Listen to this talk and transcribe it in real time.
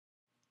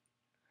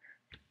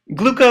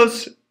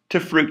Glucose to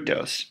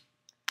fructose.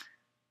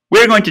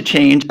 We're going to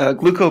change a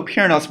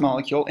glucopyranose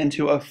molecule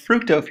into a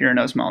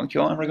fructofuranose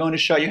molecule, and we're going to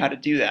show you how to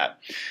do that.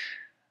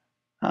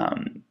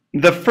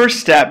 The first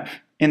step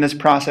in this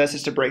process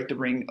is to break the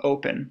ring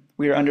open.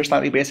 We are under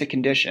slightly basic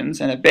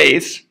conditions, and a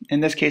base, in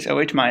this case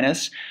OH-,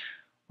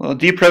 will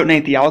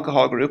deprotonate the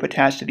alcohol group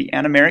attached to the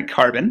anomeric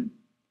carbon,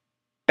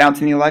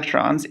 bouncing the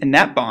electrons in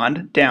that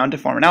bond down to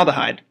form an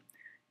aldehyde.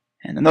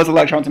 And then those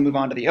electrons will move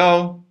on to the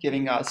O,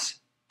 giving us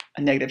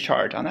a negative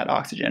charge on that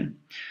oxygen.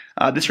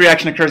 This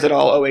reaction occurs at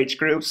all OH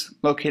groups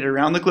located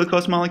around the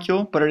glucose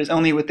molecule, but it is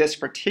only with this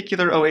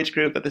particular OH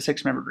group that the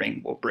six-membered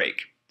ring will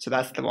break. So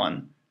that's the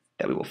one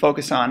that we will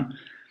focus on.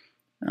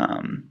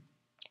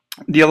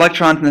 The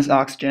electrons in this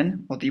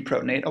oxygen will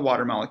deprotonate a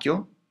water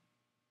molecule.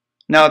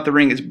 Now that the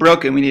ring is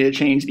broken, we need to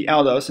change the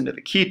aldose into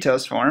the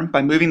ketose form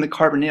by moving the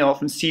carbonyl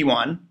from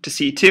C1 to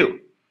C2.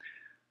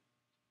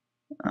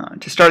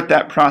 To start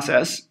that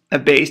process, a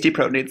base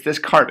deprotonates this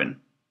carbon,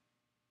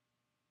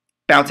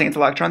 bouncing its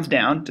electrons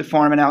down to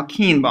form an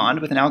alkene bond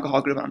with an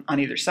alcohol group on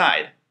either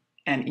side,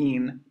 an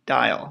ene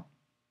diol.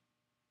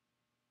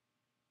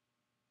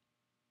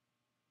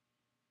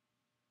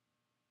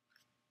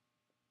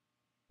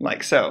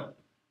 Like so.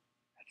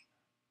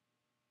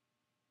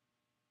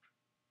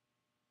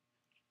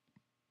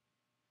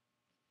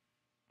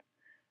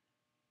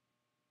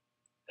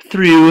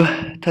 Through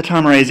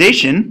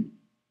tautomerization,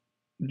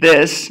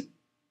 this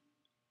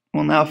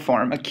will now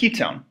form a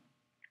ketone,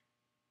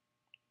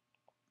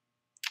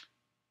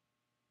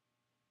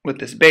 with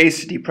this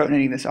base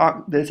deprotonating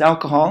this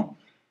alcohol,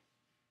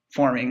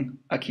 forming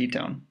a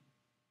ketone.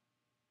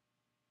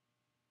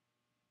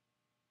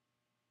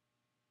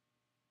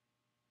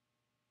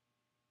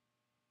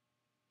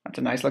 That's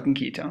a nice looking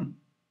ketone.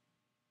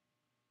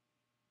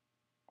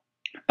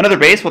 Another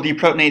base will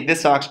deprotonate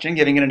this oxygen,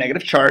 giving it a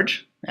negative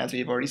charge, as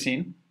we've already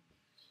seen.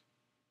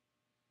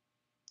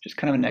 Just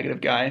kind of a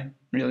negative guy,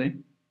 really.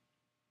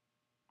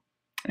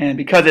 And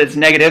because it's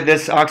negative,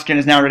 this oxygen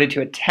is now ready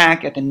to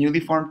attack at the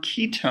newly formed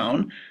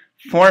ketone,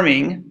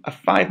 forming a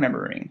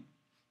five-member ring.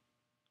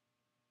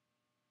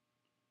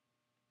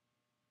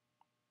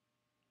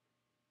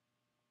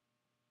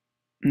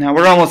 Now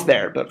we're almost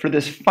there, but for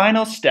this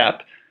final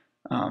step,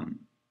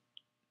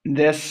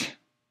 this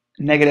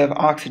negative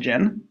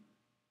oxygen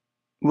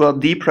will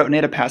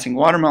deprotonate a passing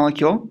water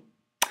molecule,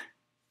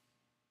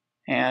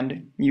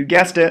 and you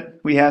guessed it,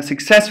 we have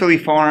successfully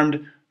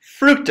formed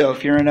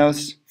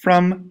fructofuranose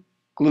from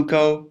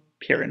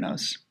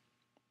glucopyranose.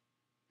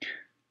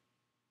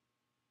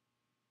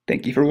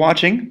 Thank you for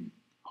watching.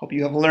 Hope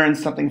you have learned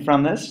something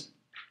from this.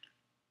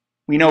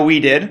 We know we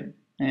did,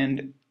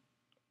 and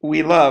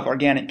we love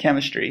organic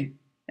chemistry,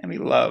 and we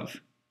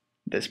love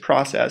this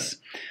process.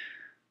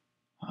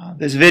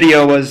 This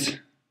video was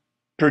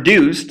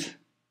produced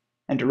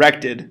and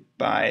directed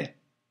by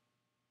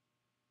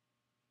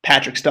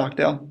Patrick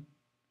Stockdale,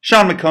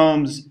 Sean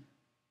McCombs,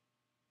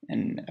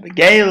 and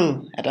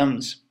Abigail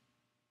Adams.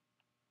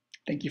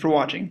 Thank you for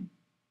watching.